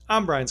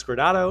I'm Brian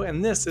Scordato,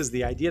 and this is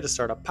the Idea to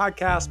Startup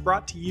podcast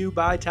brought to you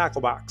by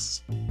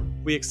Tacklebox.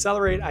 We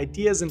accelerate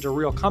ideas into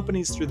real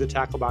companies through the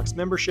Tacklebox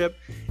membership,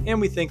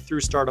 and we think through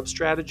startup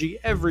strategy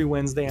every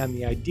Wednesday on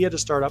the Idea to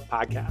Startup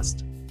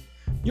podcast.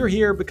 You're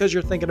here because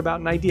you're thinking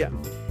about an idea,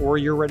 or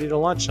you're ready to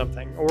launch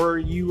something, or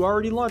you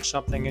already launched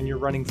something and you're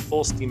running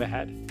full steam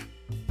ahead.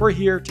 We're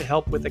here to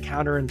help with the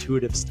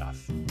counterintuitive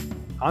stuff.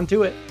 On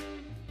to it.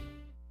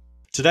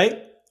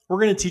 Today, we're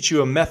going to teach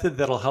you a method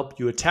that'll help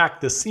you attack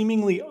the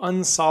seemingly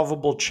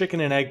unsolvable chicken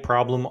and egg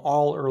problem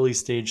all early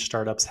stage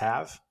startups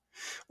have,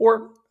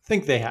 or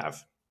think they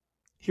have.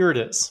 Here it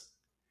is.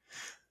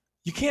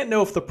 You can't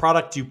know if the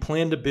product you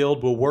plan to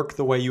build will work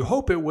the way you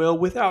hope it will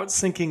without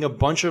sinking a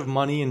bunch of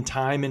money and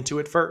time into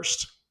it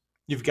first.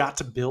 You've got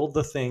to build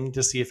the thing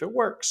to see if it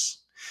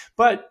works.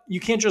 But you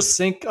can't just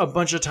sink a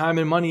bunch of time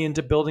and money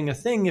into building a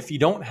thing if you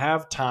don't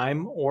have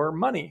time or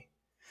money.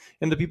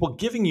 And the people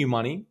giving you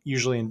money,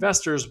 usually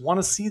investors, want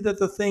to see that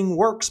the thing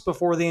works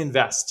before they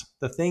invest,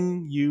 the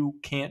thing you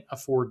can't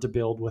afford to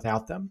build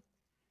without them.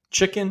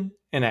 Chicken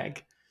and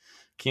egg.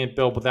 Can't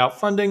build without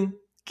funding,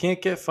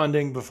 can't get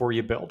funding before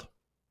you build.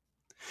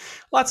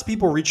 Lots of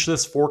people reach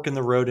this fork in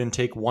the road and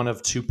take one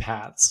of two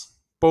paths.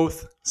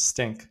 Both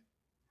stink.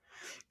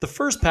 The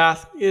first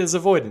path is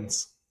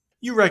avoidance.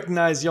 You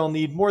recognize you'll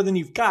need more than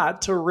you've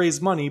got to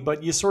raise money,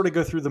 but you sort of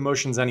go through the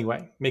motions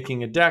anyway,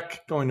 making a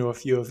deck, going to a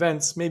few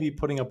events, maybe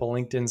putting up a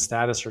LinkedIn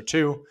status or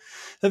two.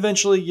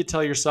 Eventually, you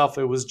tell yourself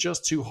it was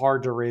just too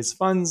hard to raise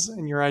funds,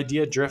 and your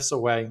idea drifts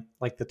away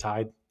like the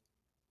tide.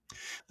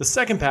 The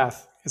second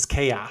path is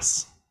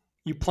chaos.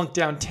 You plunk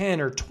down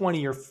 $10 or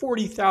 $20 or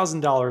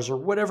 $40,000 or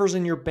whatever's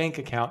in your bank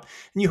account,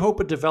 and you hope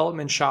a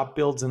development shop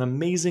builds an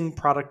amazing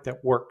product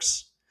that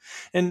works.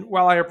 And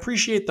while I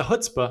appreciate the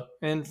chutzpah,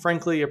 and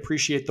frankly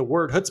appreciate the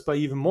word chutzpah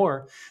even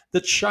more,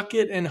 the chuck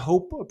it and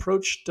hope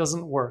approach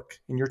doesn't work,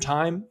 and your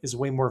time is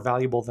way more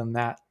valuable than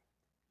that.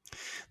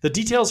 The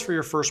details for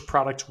your first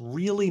product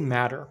really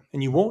matter,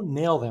 and you won't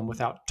nail them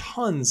without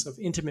tons of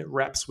intimate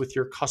reps with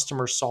your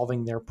customer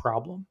solving their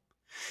problem.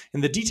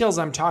 And the details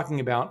I'm talking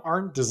about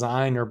aren't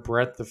design or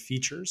breadth of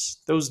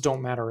features. Those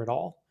don't matter at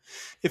all.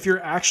 If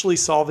you're actually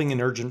solving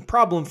an urgent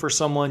problem for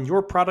someone,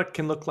 your product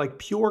can look like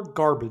pure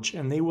garbage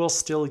and they will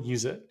still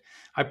use it.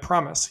 I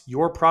promise,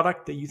 your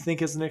product that you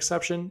think is an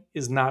exception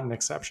is not an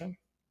exception.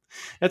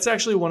 That's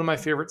actually one of my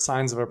favorite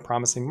signs of a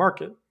promising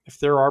market. If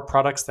there are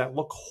products that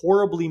look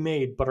horribly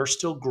made but are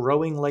still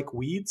growing like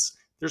weeds,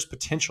 there's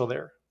potential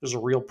there. There's a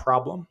real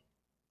problem.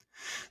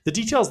 The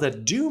details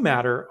that do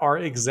matter are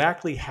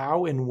exactly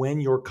how and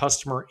when your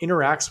customer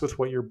interacts with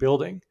what you're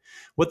building,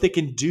 what they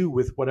can do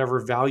with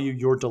whatever value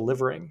you're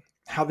delivering,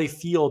 how they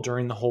feel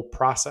during the whole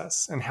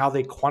process, and how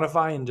they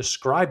quantify and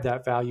describe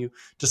that value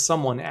to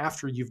someone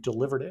after you've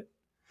delivered it.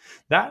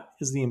 That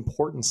is the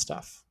important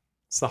stuff.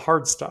 It's the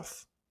hard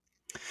stuff.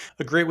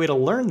 A great way to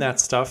learn that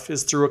stuff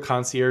is through a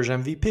concierge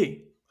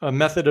MVP, a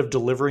method of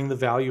delivering the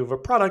value of a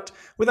product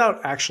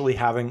without actually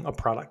having a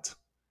product.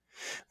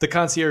 The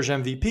concierge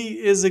MVP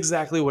is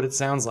exactly what it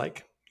sounds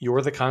like.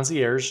 You're the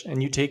concierge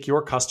and you take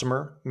your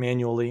customer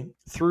manually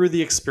through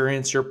the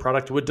experience your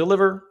product would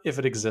deliver if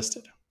it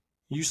existed.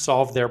 You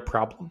solve their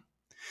problem.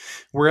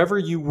 Wherever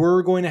you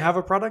were going to have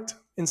a product,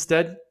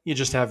 instead, you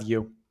just have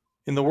you.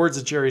 In the words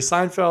of Jerry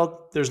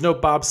Seinfeld, there's no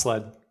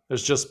bobsled,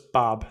 there's just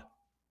Bob.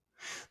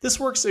 This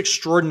works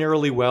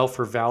extraordinarily well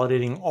for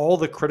validating all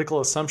the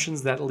critical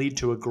assumptions that lead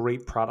to a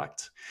great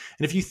product.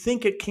 And if you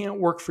think it can't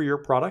work for your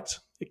product,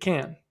 it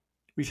can.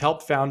 We've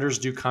helped founders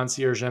do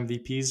concierge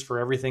MVPs for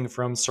everything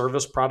from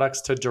service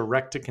products to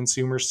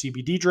direct-to-consumer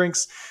CBD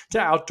drinks to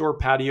outdoor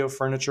patio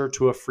furniture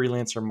to a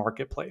freelancer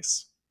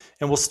marketplace.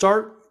 And we'll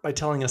start by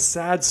telling a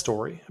sad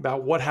story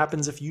about what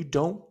happens if you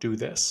don't do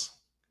this.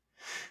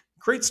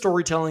 Great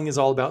storytelling is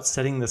all about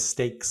setting the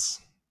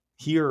stakes.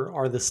 Here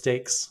are the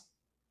stakes.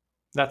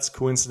 That's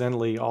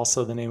coincidentally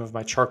also the name of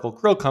my charcoal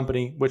grill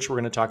company, which we're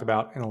going to talk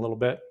about in a little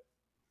bit.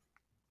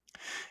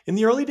 In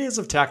the early days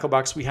of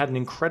Tacklebox, we had an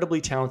incredibly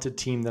talented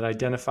team that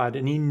identified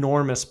an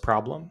enormous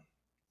problem.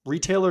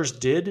 Retailers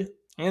did,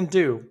 and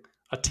do,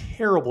 a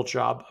terrible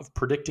job of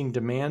predicting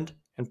demand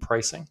and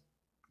pricing.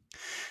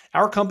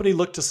 Our company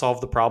looked to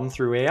solve the problem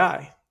through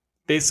AI.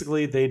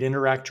 Basically, they'd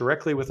interact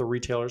directly with a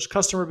retailer's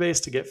customer base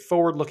to get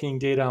forward-looking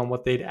data on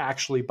what they'd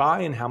actually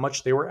buy and how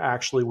much they were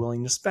actually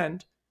willing to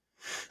spend.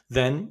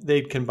 Then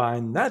they'd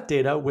combine that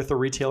data with the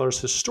retailer's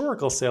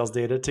historical sales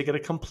data to get a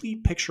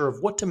complete picture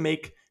of what to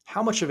make,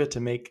 how much of it to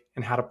make,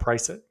 and how to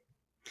price it.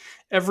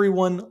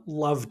 Everyone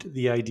loved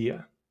the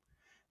idea.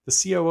 The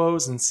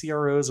COOs and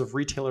CROs of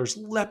retailers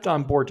leapt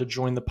on board to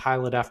join the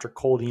pilot after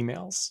cold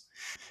emails.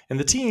 And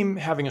the team,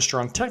 having a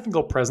strong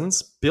technical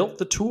presence, built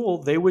the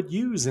tool they would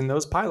use in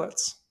those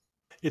pilots.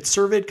 It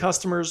surveyed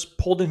customers,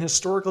 pulled in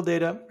historical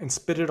data, and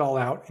spit it all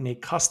out in a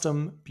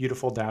custom,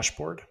 beautiful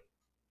dashboard.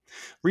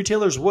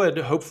 Retailers would,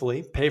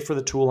 hopefully, pay for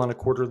the tool on a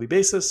quarterly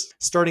basis,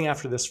 starting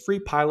after this free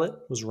pilot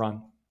was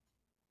run.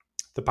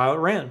 The pilot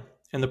ran,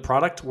 and the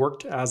product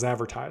worked as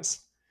advertised.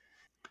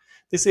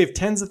 They saved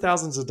tens of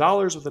thousands of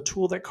dollars with a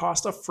tool that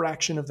cost a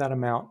fraction of that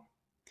amount.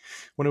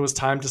 When it was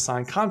time to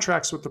sign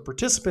contracts with the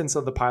participants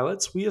of the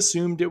pilots, we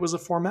assumed it was a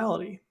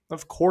formality.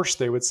 Of course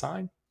they would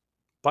sign.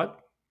 But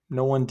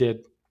no one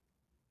did.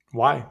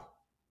 Why?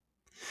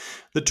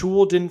 The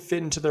tool didn't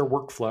fit into their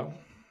workflow.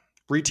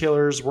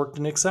 Retailers worked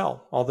in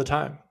Excel all the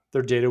time.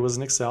 Their data was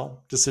in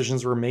Excel.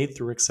 Decisions were made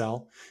through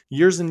Excel.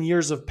 Years and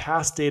years of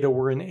past data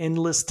were in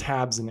endless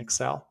tabs in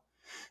Excel.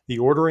 The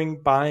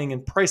ordering, buying,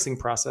 and pricing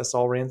process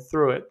all ran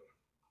through it.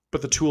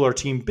 But the tool our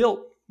team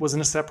built was in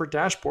a separate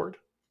dashboard.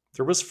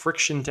 There was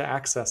friction to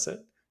access it.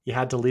 You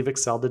had to leave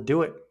Excel to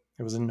do it.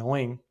 It was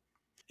annoying.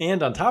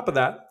 And on top of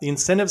that, the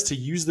incentives to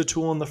use the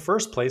tool in the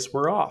first place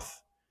were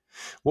off.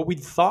 What we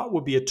thought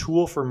would be a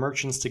tool for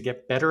merchants to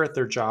get better at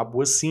their job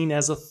was seen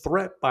as a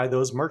threat by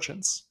those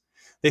merchants.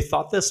 They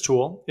thought this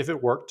tool, if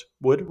it worked,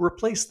 would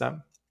replace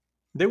them.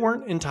 They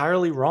weren't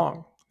entirely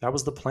wrong. That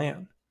was the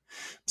plan.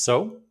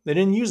 So they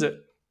didn't use it.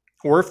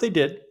 Or if they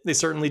did, they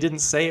certainly didn't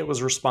say it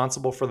was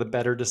responsible for the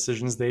better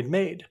decisions they'd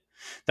made.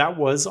 That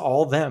was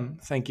all them,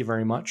 thank you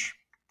very much.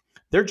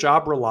 Their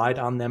job relied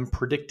on them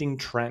predicting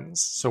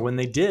trends. So when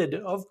they did,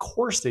 of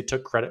course they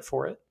took credit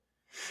for it.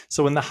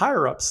 So when the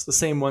higher-ups, the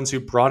same ones who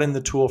brought in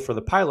the tool for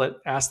the pilot,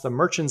 asked the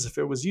merchants if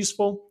it was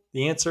useful,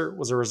 the answer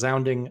was a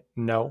resounding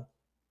no.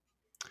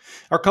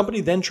 Our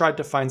company then tried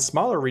to find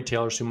smaller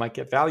retailers who might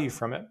get value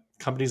from it,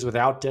 companies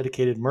without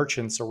dedicated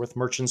merchants or with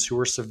merchants who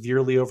were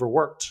severely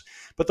overworked.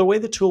 But the way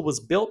the tool was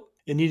built,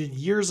 it needed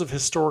years of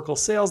historical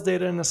sales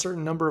data and a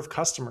certain number of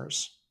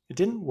customers. It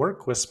didn't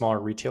work with smaller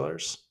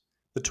retailers.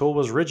 The tool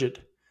was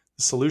rigid.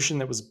 The solution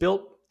that was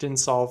built didn't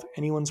solve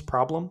anyone's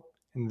problem,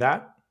 and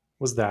that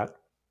was that.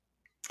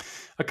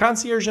 A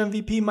concierge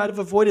MVP might have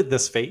avoided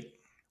this fate.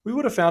 We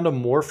would have found a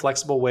more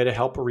flexible way to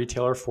help a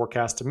retailer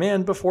forecast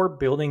demand before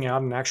building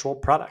out an actual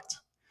product.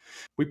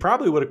 We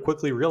probably would have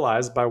quickly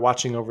realized by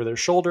watching over their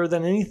shoulder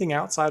that anything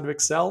outside of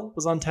Excel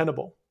was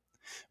untenable.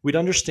 We'd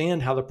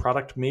understand how the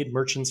product made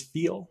merchants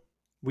feel.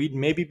 We'd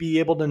maybe be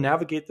able to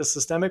navigate the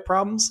systemic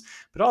problems,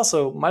 but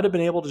also might have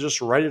been able to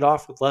just write it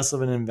off with less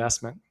of an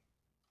investment.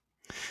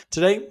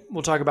 Today,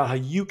 we'll talk about how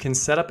you can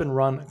set up and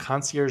run a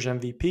concierge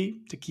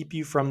MVP to keep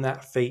you from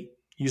that fate,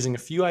 using a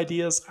few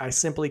ideas I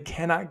simply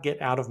cannot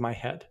get out of my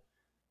head.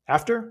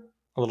 After,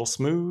 a little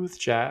smooth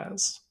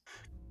jazz.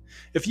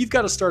 If you've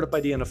got a startup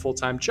idea and a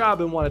full-time job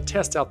and want to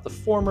test out the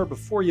former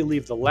before you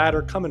leave the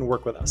latter, come and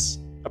work with us.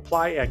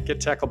 Apply at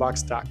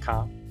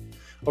gettacklebox.com.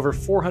 Over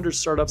 400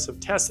 startups have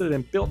tested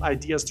and built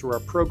ideas through our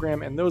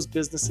program, and those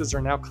businesses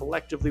are now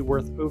collectively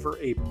worth over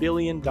 $1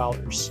 billion.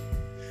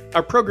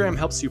 Our program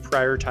helps you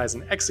prioritize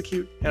and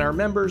execute, and our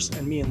members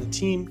and me and the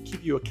team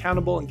keep you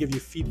accountable and give you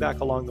feedback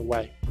along the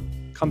way.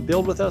 Come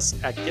build with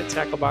us at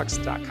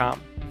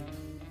gettacklebox.com.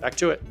 Back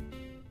to it.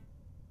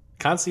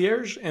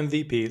 Concierge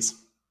MVPs.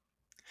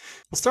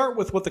 We'll start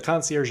with what the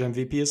Concierge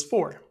MVP is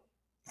for.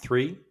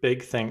 3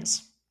 big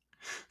things.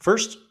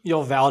 First,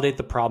 you'll validate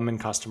the problem in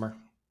customer.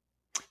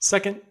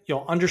 Second,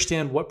 you'll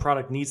understand what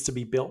product needs to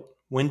be built,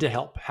 when to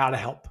help, how to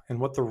help, and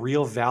what the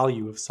real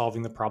value of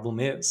solving the problem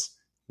is,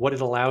 what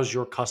it allows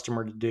your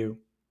customer to do.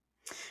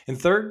 And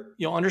third,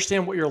 you'll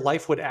understand what your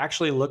life would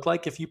actually look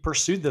like if you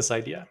pursued this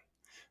idea.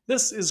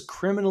 This is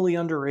criminally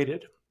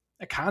underrated.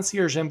 A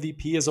concierge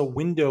MVP is a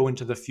window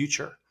into the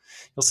future.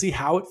 You'll see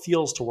how it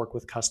feels to work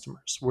with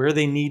customers, where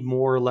they need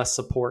more or less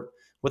support,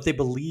 what they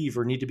believe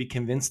or need to be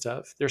convinced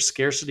of, their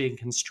scarcity and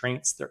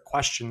constraints, their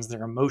questions,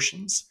 their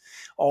emotions,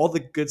 all the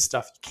good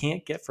stuff you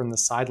can't get from the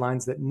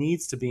sidelines that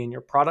needs to be in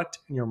your product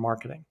and your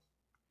marketing.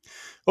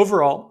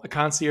 Overall, a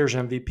concierge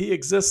MVP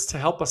exists to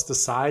help us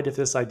decide if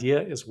this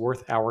idea is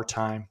worth our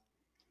time.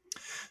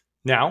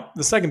 Now,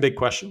 the second big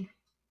question,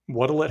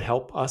 what'll it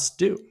help us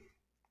do?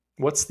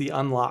 What's the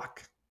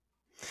unlock?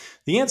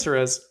 The answer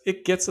is,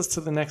 it gets us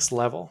to the next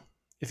level.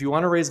 If you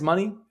want to raise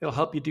money, it'll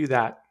help you do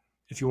that.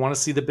 If you want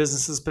to see the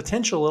business's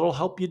potential, it'll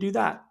help you do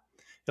that.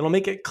 It'll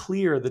make it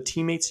clear the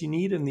teammates you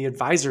need and the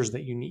advisors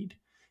that you need.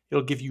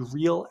 It'll give you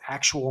real,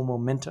 actual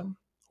momentum,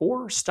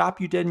 or stop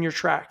you dead in your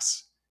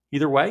tracks.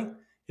 Either way,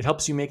 it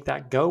helps you make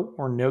that go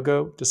or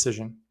no-go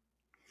decision.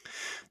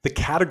 The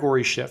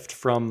category shift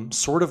from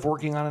sort of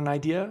working on an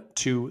idea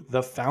to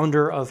the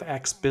founder of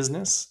X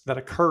business that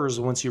occurs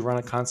once you run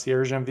a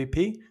concierge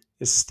MVP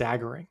is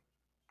staggering.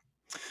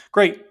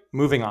 Great,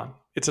 moving on.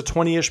 It's a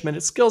 20-ish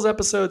minute skills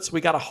episode, so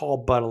we got to haul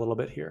butt a little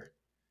bit here.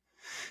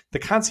 The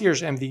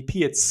concierge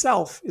MVP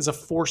itself is a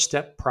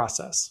 4-step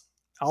process.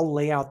 I'll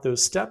lay out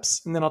those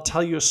steps, and then I'll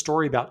tell you a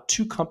story about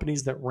 2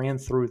 companies that ran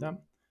through them.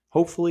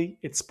 Hopefully,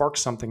 it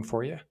sparks something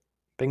for you.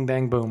 Bing,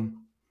 bang,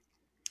 boom.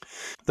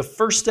 The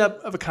first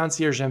step of a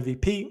concierge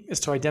MVP is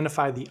to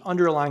identify the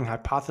underlying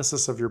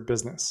hypothesis of your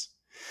business.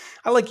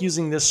 I like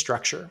using this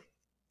structure.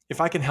 If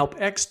I can help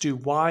X do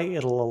Y,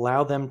 it'll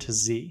allow them to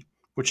Z,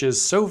 which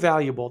is so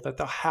valuable that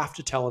they'll have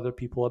to tell other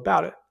people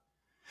about it.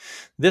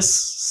 This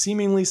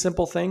seemingly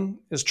simple thing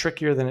is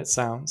trickier than it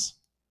sounds.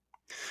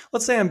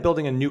 Let's say I'm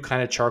building a new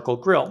kind of charcoal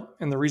grill,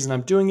 and the reason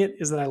I'm doing it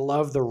is that I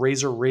love the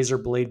razor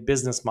blade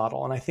business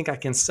model, and I think I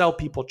can sell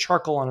people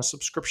charcoal on a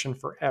subscription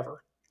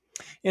forever.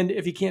 And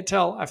if you can't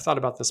tell, I've thought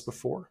about this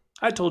before.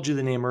 I told you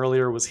the name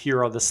earlier was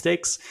Here Are the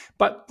Steaks,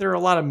 but there are a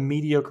lot of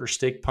mediocre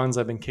steak puns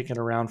I've been kicking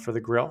around for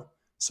the grill.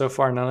 So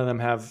far, none of them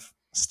have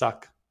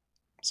stuck.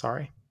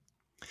 Sorry.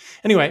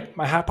 Anyway,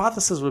 my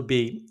hypothesis would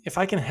be if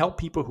I can help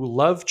people who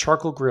love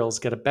charcoal grills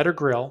get a better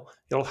grill,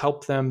 it'll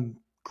help them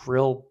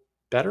grill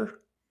better.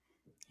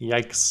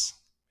 Yikes.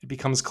 It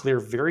becomes clear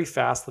very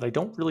fast that I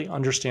don't really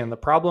understand the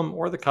problem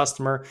or the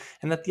customer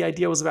and that the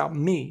idea was about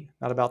me,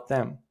 not about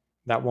them.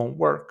 That won't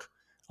work.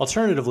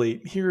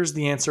 Alternatively, here's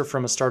the answer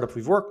from a startup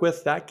we've worked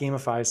with that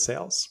gamifies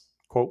sales.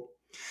 Quote,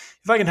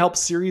 if I can help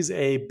Series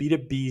A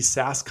B2B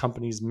SaaS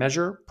companies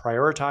measure,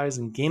 prioritize,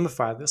 and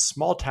gamify the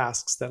small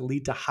tasks that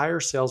lead to higher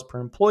sales per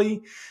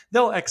employee,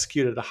 they'll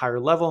execute at a higher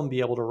level and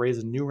be able to raise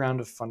a new round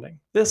of funding.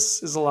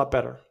 This is a lot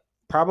better.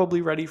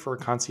 Probably ready for a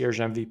Concierge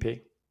MVP.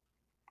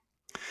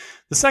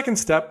 The second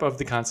step of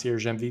the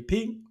Concierge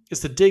MVP is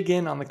to dig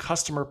in on the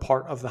customer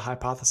part of the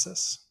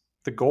hypothesis.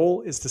 The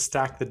goal is to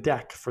stack the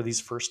deck for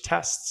these first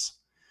tests.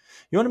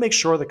 You want to make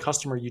sure the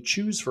customer you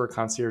choose for a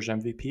Concierge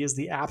MVP is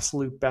the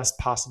absolute best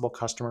possible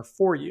customer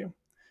for you.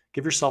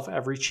 Give yourself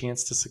every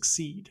chance to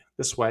succeed.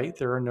 This way,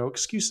 there are no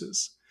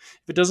excuses.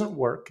 If it doesn't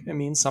work, it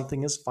means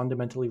something is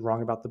fundamentally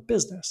wrong about the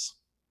business.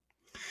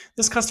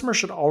 This customer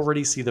should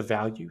already see the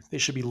value. They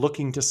should be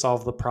looking to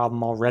solve the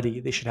problem already.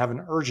 They should have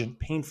an urgent,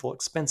 painful,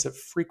 expensive,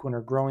 frequent,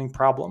 or growing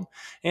problem,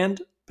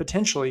 and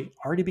potentially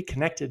already be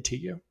connected to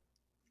you.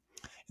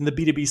 In the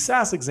B2B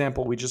SaaS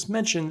example we just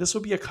mentioned, this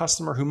would be a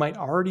customer who might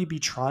already be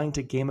trying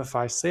to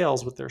gamify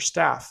sales with their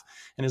staff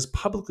and is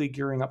publicly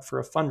gearing up for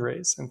a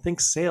fundraise and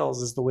thinks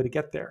sales is the way to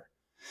get there.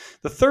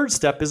 The third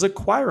step is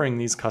acquiring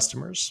these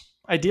customers.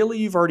 Ideally,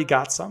 you've already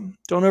got some.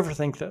 Don't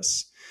overthink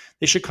this.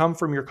 They should come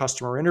from your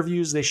customer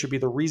interviews. They should be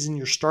the reason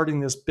you're starting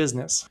this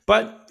business.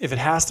 But if it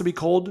has to be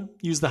cold,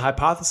 use the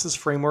hypothesis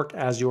framework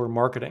as your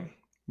marketing.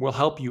 We'll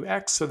help you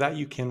X so that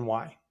you can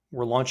Y.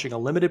 We're launching a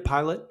limited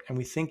pilot, and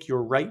we think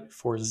you're right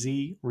for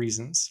Z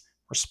reasons.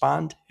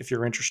 Respond if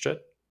you're interested.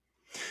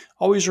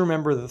 Always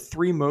remember the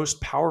 3 most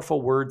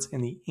powerful words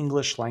in the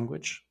English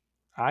language.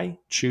 I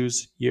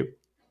choose you.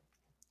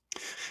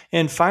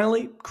 And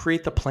finally,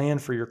 create the plan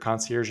for your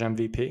Concierge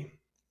MVP.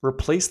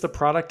 Replace the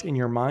product in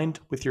your mind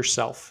with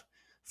yourself.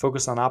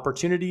 Focus on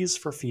opportunities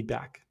for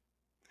feedback.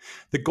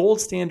 The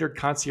gold standard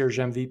Concierge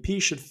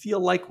MVP should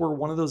feel like we're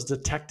one of those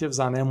detectives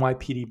on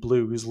NYPD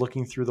Blue who's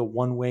looking through the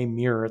one-way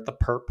mirror at the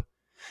perp.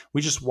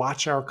 We just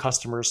watch our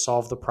customers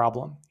solve the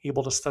problem,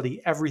 able to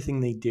study everything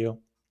they do.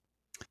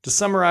 To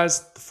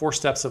summarize the 4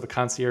 steps of a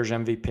Concierge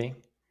MVP: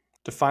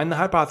 define the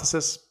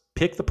hypothesis,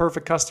 pick the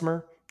perfect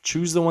customer,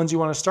 choose the ones you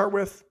want to start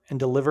with, and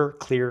deliver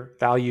clear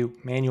value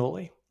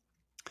manually.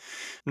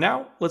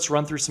 Now, let's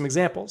run through some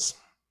examples.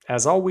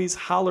 As always,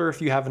 holler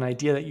if you have an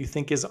idea that you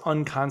think is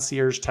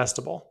unconcierge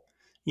testable.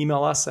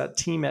 Email us at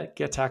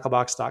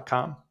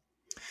team@gettacklebox.com.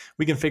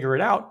 We can figure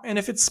it out, and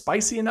if it's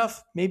spicy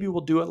enough, maybe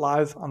we'll do it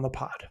live on the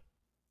pod.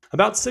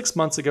 About 6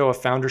 months ago, a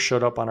founder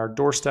showed up on our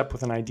doorstep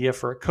with an idea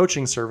for a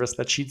coaching service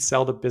that she'd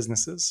sell to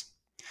businesses.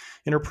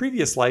 In her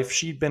previous life,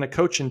 she'd been a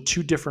coach in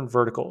 2 different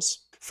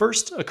verticals.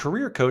 First, a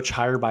career coach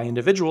hired by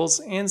individuals,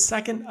 and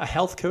second, a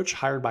health coach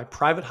hired by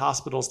private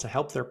hospitals to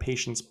help their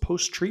patients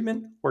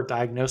post-treatment or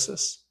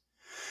diagnosis.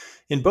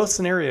 In both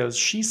scenarios,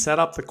 she set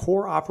up the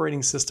core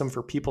operating system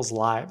for people's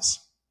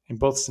lives. In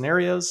both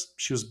scenarios,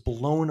 she was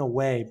blown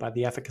away by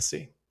the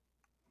efficacy.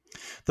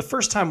 The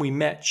first time we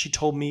met, she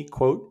told me,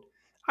 quote,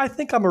 I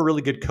think I'm a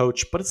really good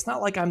coach, but it's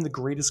not like I'm the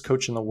greatest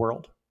coach in the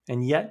world.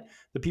 And yet,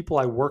 the people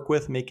I work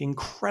with make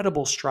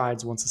incredible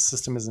strides once a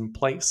system is in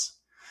place.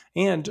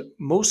 And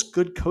most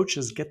good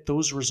coaches get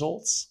those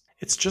results.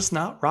 It's just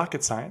not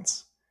rocket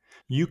science.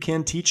 You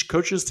can teach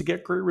coaches to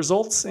get great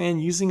results,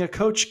 and using a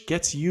coach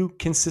gets you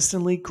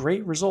consistently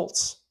great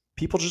results.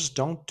 People just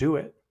don't do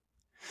it.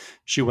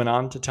 She went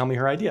on to tell me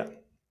her idea.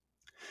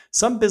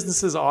 Some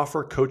businesses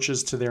offer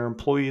coaches to their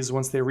employees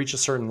once they reach a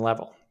certain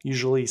level,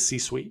 usually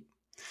C-suite.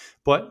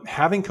 But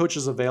having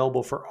coaches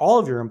available for all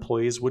of your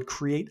employees would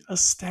create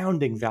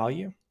astounding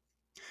value.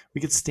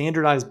 We could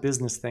standardize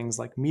business things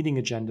like meeting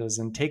agendas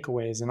and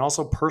takeaways, and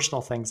also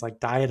personal things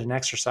like diet and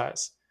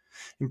exercise.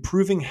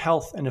 Improving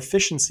health and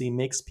efficiency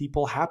makes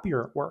people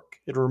happier at work.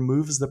 It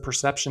removes the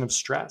perception of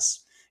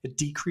stress. It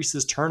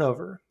decreases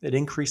turnover. It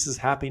increases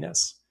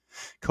happiness.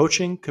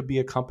 Coaching could be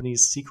a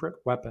company's secret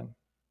weapon.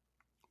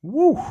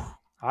 Woo!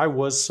 I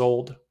was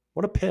sold.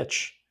 What a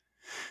pitch.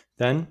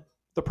 Then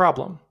the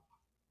problem.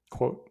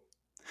 Quote,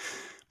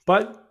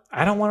 but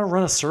I don't want to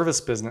run a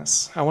service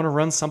business. I want to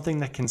run something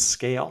that can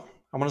scale.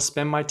 I want to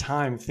spend my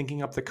time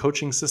thinking up the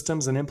coaching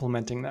systems and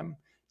implementing them,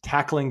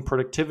 tackling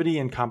productivity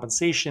and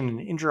compensation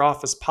and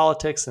inter-office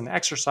politics and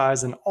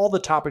exercise and all the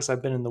topics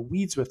I've been in the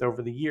weeds with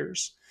over the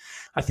years.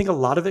 I think a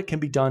lot of it can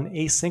be done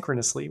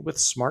asynchronously with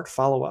smart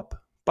follow-up,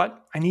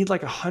 but I need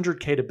like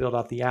 $100K to build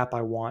out the app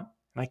I want,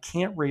 and I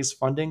can't raise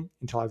funding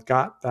until I've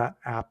got that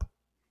app.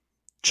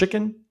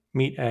 Chicken,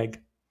 meat, egg.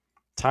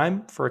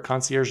 Time for a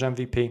Concierge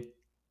MVP.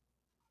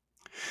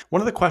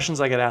 One of the questions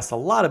I get asked a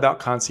lot about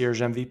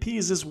Concierge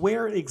MVPs is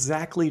where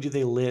exactly do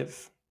they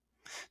live?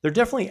 They're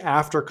definitely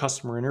after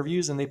customer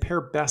interviews and they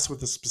pair best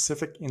with a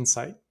specific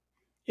insight.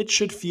 It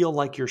should feel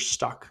like you're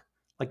stuck,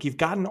 like you've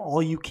gotten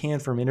all you can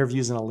from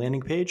interviews and a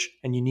landing page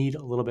and you need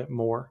a little bit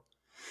more.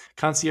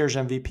 Concierge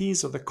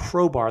MVPs are the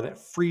crowbar that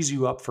frees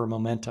you up for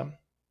momentum.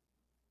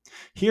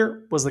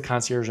 Here was the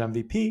Concierge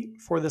MVP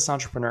for this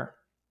entrepreneur.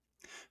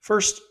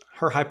 First,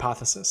 her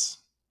hypothesis.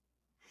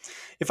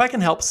 If I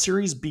can help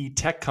Series B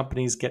tech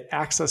companies get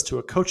access to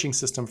a coaching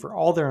system for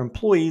all their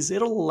employees,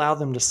 it'll allow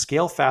them to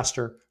scale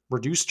faster,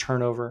 reduce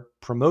turnover,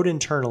 promote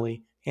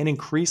internally, and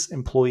increase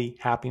employee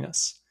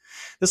happiness.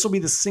 This will be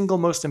the single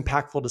most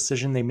impactful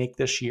decision they make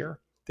this year.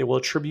 They will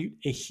attribute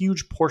a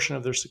huge portion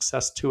of their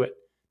success to it.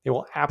 They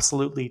will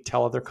absolutely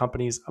tell other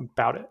companies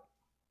about it.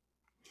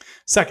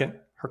 Second,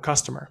 her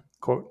customer,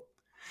 quote,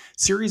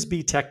 Series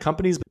B tech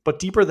companies, but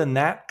deeper than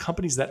that,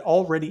 companies that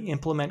already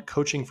implement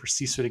coaching for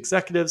C-suite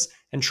executives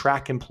and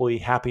track employee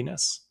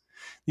happiness.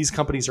 These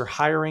companies are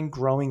hiring,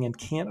 growing, and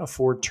can't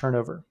afford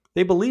turnover.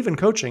 They believe in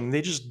coaching,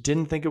 they just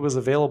didn't think it was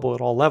available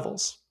at all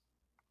levels.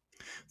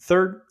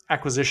 Third,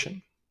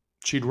 acquisition.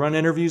 She'd run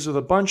interviews with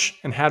a bunch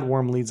and had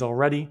warm leads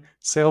already.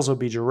 Sales would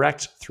be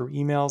direct through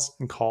emails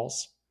and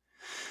calls.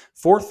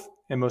 Fourth,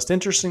 and most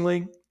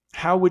interestingly,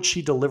 how would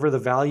she deliver the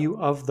value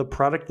of the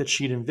product that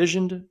she'd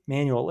envisioned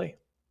manually?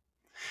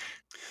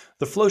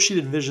 The flow she'd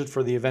envisioned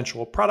for the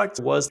eventual product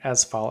was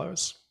as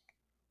follows.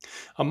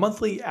 A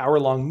monthly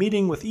hour-long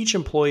meeting with each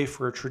employee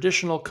for a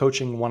traditional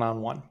coaching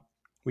one-on-one.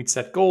 We'd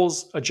set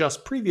goals,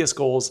 adjust previous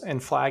goals,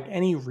 and flag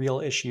any real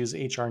issues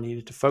HR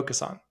needed to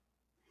focus on.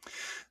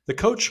 The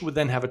coach would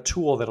then have a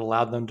tool that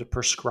allowed them to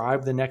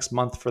prescribe the next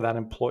month for that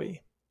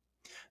employee.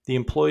 The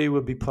employee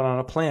would be put on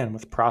a plan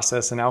with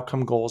process and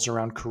outcome goals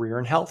around career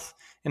and health,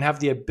 and have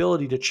the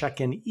ability to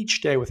check in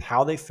each day with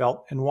how they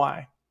felt and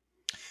why.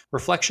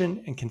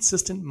 Reflection and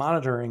consistent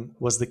monitoring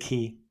was the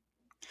key.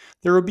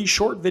 There would be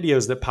short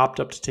videos that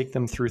popped up to take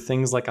them through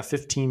things like a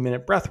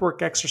 15-minute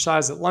breathwork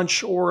exercise at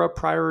lunch or a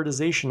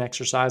prioritization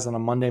exercise on a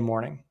Monday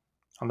morning.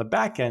 On the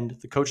back end,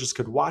 the coaches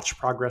could watch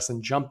progress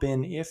and jump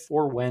in if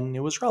or when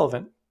it was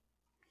relevant.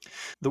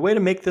 The way to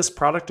make this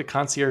product a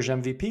Concierge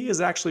MVP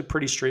is actually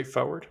pretty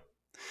straightforward.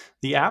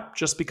 The app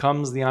just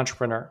becomes the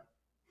entrepreneur.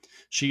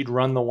 She'd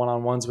run the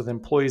one-on-ones with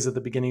employees at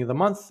the beginning of the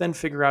month, then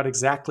figure out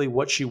exactly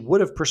what she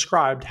would have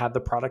prescribed had the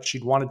product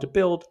she'd wanted to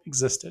build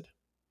existed.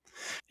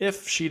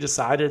 If she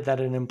decided that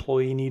an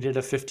employee needed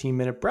a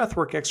 15-minute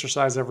breathwork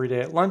exercise every day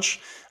at lunch,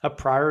 a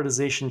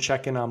prioritization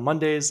check-in on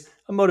Mondays,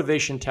 a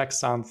motivation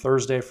text on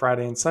Thursday,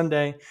 Friday, and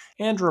Sunday,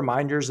 and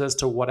reminders as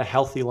to what a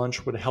healthy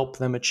lunch would help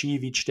them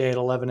achieve each day at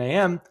 11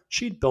 a.m.,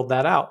 she'd build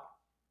that out.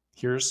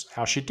 Here's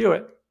how she'd do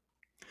it.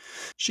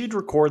 She'd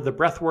record the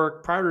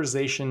breathwork,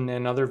 prioritization,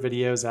 and other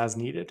videos as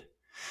needed.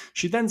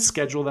 She'd then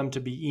schedule them to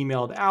be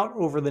emailed out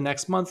over the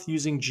next month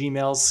using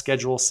Gmail's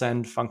schedule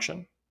send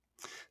function.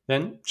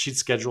 Then she'd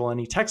schedule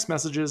any text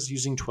messages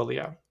using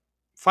Twilio.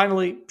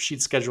 Finally,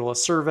 she'd schedule a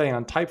survey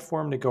on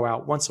Typeform to go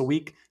out once a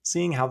week,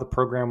 seeing how the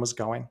program was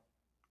going.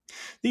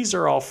 These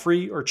are all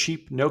free or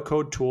cheap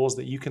no-code tools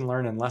that you can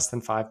learn in less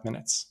than 5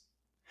 minutes.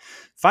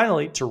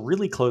 Finally, to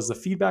really close the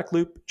feedback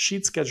loop,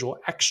 she'd schedule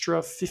extra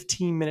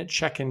 15-minute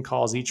check-in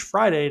calls each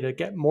Friday to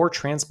get more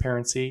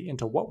transparency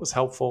into what was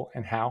helpful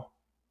and how.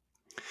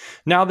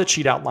 Now that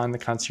she'd outlined the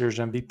Concierge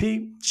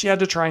MVP, she had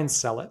to try and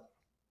sell it.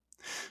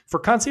 For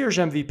Concierge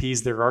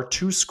MVPs, there are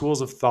 2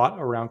 schools of thought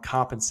around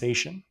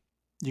compensation.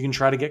 You can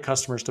try to get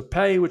customers to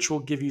pay, which will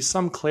give you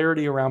some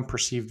clarity around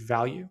perceived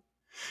value.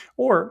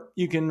 Or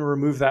you can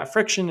remove that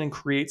friction and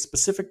create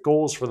specific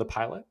goals for the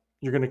pilot.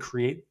 You're going to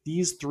create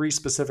these 3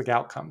 specific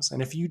outcomes.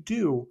 And if you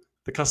do,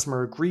 the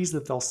customer agrees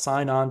that they'll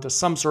sign on to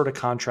some sort of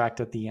contract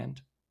at the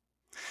end.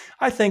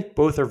 I think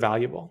both are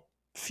valuable.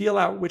 Feel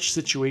out which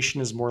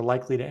situation is more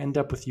likely to end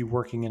up with you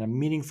working in a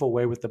meaningful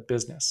way with the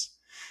business.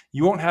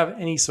 You won't have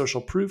any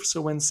social proof,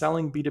 so when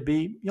selling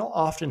B2B, you'll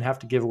often have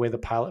to give away the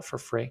pilot for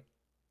free.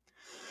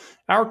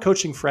 Our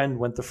coaching friend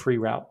went the free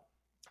route.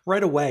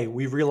 Right away,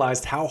 we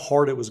realized how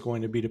hard it was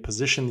going to be to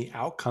position the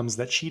outcomes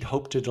that she'd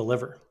hoped to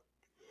deliver.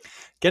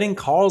 Getting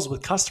calls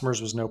with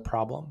customers was no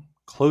problem.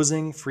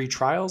 Closing free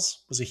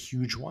trials was a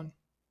huge one.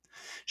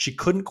 She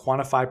couldn't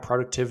quantify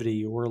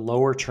productivity or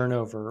lower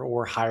turnover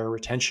or higher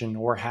retention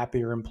or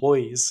happier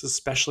employees,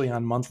 especially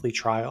on monthly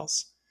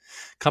trials.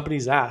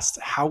 Companies asked,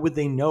 how would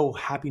they know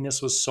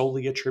happiness was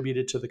solely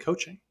attributed to the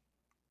coaching?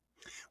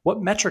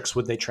 What metrics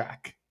would they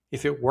track?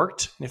 If it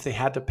worked and if they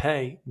had to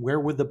pay, where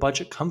would the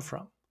budget come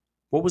from?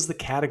 What was the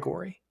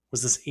category?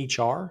 Was this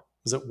HR?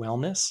 Was it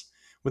wellness?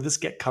 Would this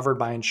get covered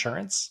by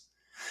insurance?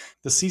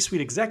 The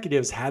C-suite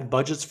executives had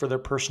budgets for their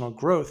personal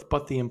growth,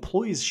 but the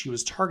employees she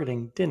was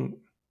targeting didn't.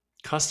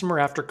 Customer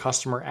after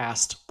customer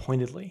asked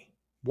pointedly,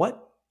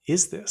 what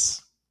is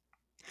this?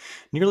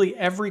 Nearly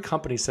every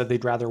company said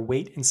they'd rather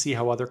wait and see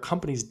how other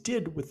companies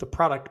did with the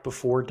product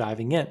before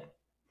diving in.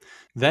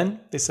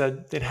 Then they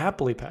said they'd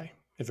happily pay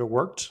if it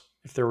worked,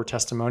 if there were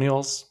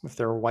testimonials, if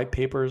there were white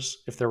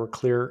papers, if there were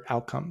clear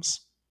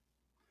outcomes.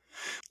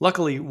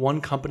 Luckily,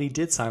 one company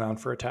did sign on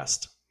for a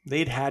test.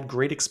 They'd had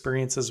great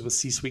experiences with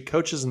C-suite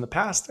coaches in the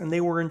past, and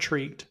they were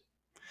intrigued.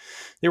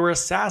 They were a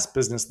SaaS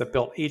business that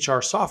built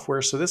HR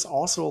software, so this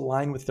also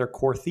aligned with their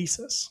core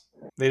thesis.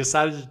 They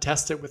decided to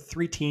test it with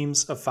 3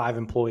 teams of 5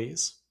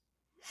 employees.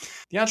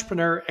 The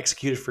entrepreneur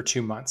executed for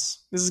 2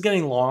 months. This is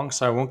getting long,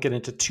 so I won't get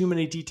into too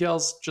many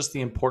details, just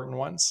the important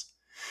ones.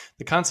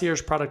 The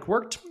concierge product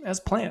worked as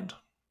planned.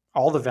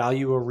 All the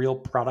value a real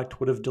product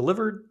would have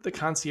delivered, the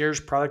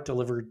concierge product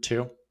delivered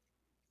too.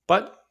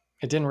 But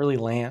it didn't really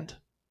land.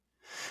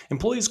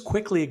 Employees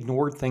quickly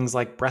ignored things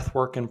like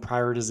breathwork and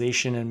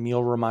prioritization and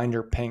meal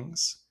reminder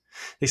pings.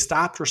 They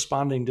stopped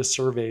responding to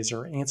surveys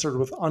or answered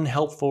with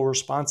unhelpful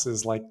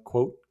responses like,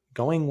 quote,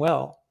 going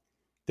well.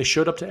 They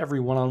showed up to every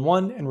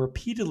one-on-one and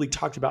repeatedly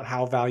talked about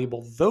how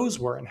valuable those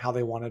were and how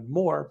they wanted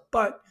more,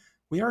 but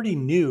we already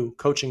knew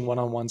coaching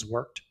one-on-ones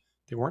worked.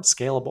 They weren't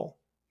scalable.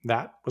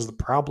 That was the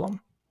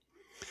problem.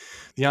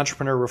 The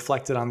entrepreneur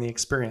reflected on the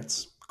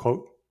experience.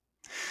 Quote,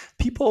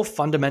 people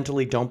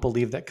fundamentally don't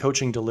believe that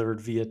coaching delivered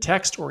via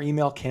text or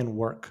email can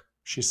work,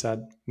 she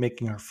said,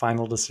 making her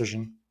final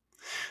decision.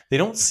 They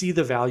don't see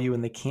the value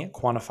and they can't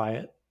quantify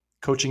it.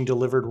 Coaching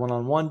delivered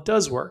one-on-one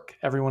does work,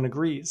 everyone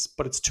agrees,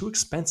 but it's too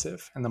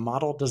expensive and the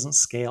model doesn't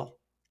scale.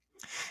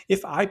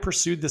 If I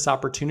pursued this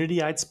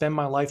opportunity, I'd spend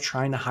my life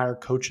trying to hire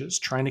coaches,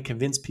 trying to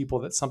convince people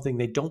that something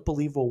they don't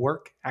believe will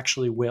work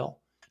actually will,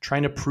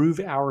 trying to prove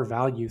our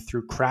value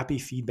through crappy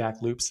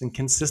feedback loops and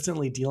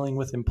consistently dealing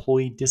with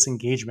employee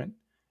disengagement.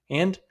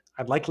 And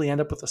I'd likely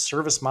end up with a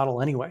service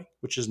model anyway,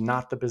 which is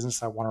not the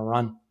business I want to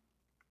run.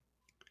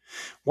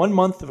 1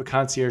 month of a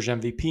concierge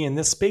MVP in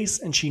this space,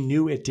 and she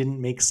knew it didn't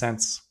make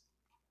sense.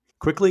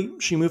 Quickly,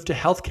 she moved to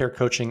healthcare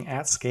coaching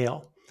at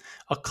scale,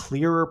 a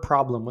clearer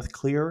problem with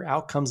clearer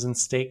outcomes and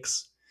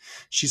stakes.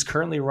 She's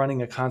currently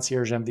running a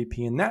concierge MVP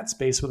in that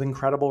space with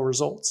incredible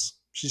results.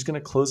 She's going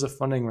to close a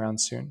funding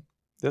round soon.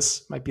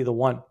 This might be the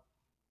one.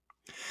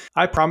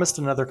 I promised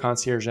another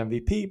concierge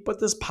MVP, but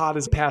this pod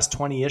is past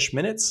 20-ish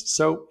minutes,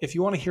 so if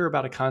you want to hear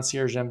about a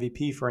concierge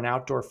MVP for an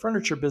outdoor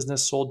furniture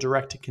business sold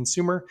direct to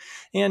consumer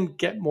and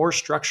get more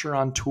structure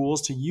on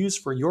tools to use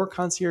for your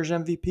concierge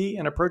MVP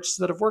and approaches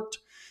that have worked,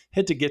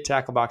 head to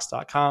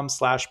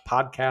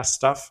gettacklebox.com/podcast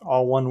stuff,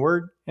 all one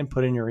word, and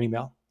put in your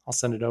email. I'll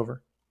send it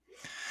over.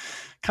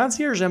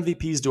 Concierge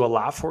MVPs do a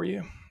lot for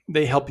you.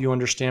 They help you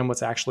understand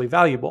what's actually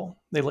valuable.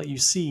 They let you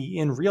see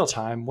in real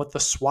time what the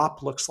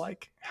swap looks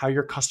like, how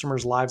your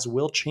customers' lives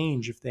will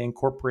change if they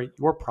incorporate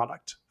your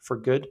product, for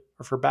good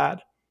or for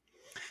bad.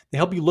 They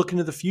help you look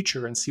into the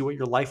future and see what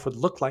your life would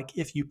look like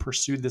if you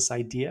pursued this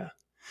idea.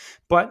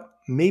 But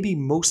maybe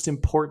most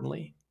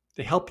importantly,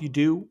 they help you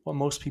do what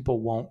most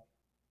people won't.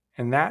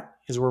 And that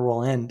is where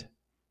we'll end.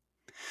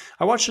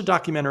 I watched a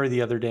documentary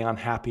the other day on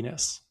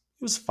happiness.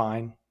 It was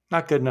fine,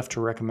 not good enough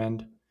to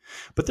recommend.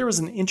 But there was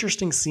an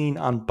interesting scene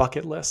on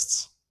bucket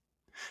lists.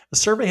 A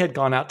survey had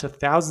gone out to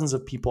thousands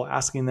of people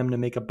asking them to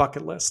make a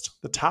bucket list,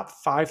 the top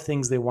 5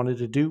 things they wanted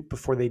to do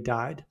before they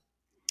died.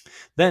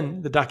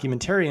 Then the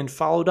documentarian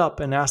followed up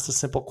and asked a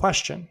simple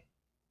question.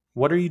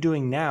 What are you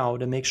doing now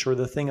to make sure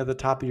the thing at the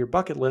top of your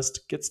bucket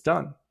list gets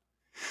done?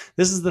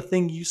 This is the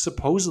thing you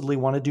supposedly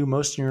want to do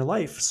most in your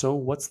life, so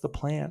what's the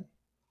plan?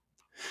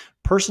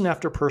 Person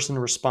after person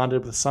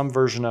responded with some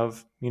version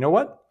of, you know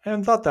what, I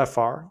haven't thought that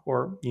far,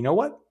 or you know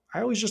what,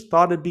 I always just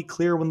thought it'd be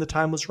clear when the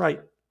time was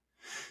right.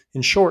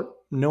 In short,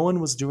 no one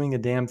was doing a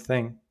damn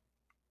thing.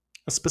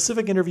 A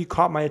specific interview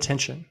caught my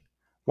attention.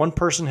 One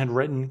person had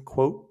written,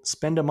 quote,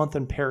 spend a month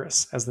in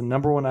Paris as the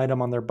number 1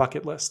 item on their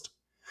bucket list.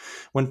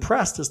 When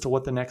pressed as to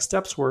what the next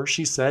steps were,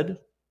 she said,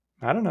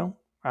 I don't know,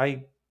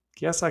 I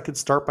guess I could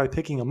start by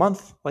picking a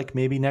month, like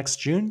maybe next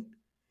June.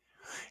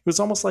 It was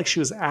almost like she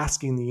was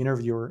asking the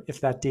interviewer if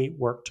that date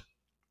worked.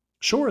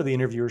 Sure, the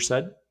interviewer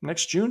said,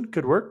 next June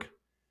could work.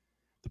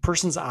 The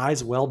person's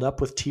eyes welled up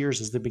with tears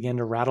as they began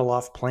to rattle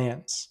off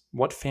plans,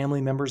 what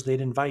family members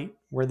they'd invite,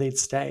 where they'd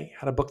stay,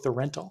 how to book the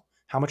rental,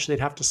 how much they'd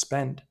have to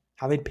spend,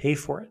 how they'd pay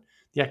for it,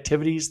 the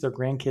activities their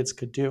grandkids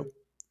could do.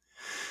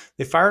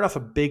 They fired off a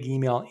big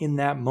email in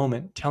that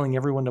moment, telling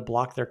everyone to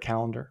block their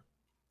calendar.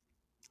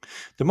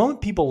 The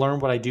moment people learn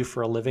what I do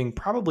for a living,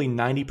 probably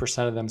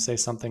 90% of them say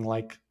something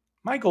like,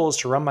 my goal is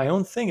to run my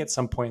own thing at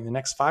some point in the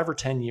next 5 or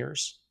 10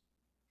 years.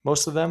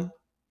 Most of them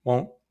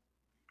won't.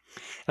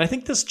 And I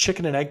think this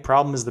chicken and egg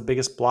problem is the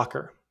biggest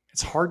blocker.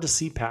 It's hard to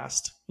see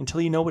past until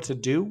you know what to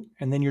do,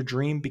 and then your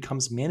dream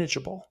becomes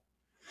manageable.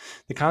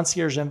 The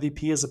concierge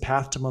MVP is a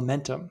path to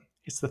momentum.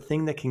 It's the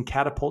thing that can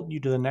catapult you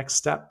to the next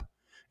step.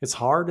 It's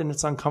hard and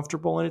it's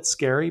uncomfortable and it's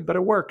scary, but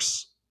it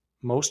works.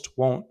 Most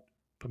won't,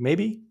 but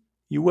maybe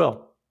you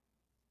will.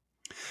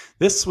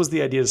 This was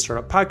the Idea to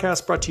Startup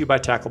podcast brought to you by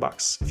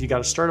Tacklebox. If you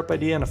got a startup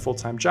idea and a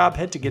full-time job,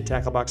 head to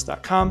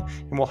gettacklebox.com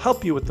and we'll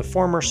help you with the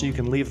former so you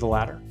can leave the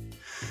latter.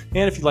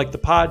 And if you like the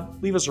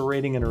pod, leave us a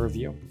rating and a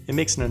review. It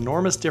makes an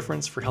enormous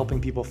difference for helping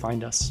people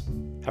find us.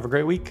 Have a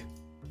great week.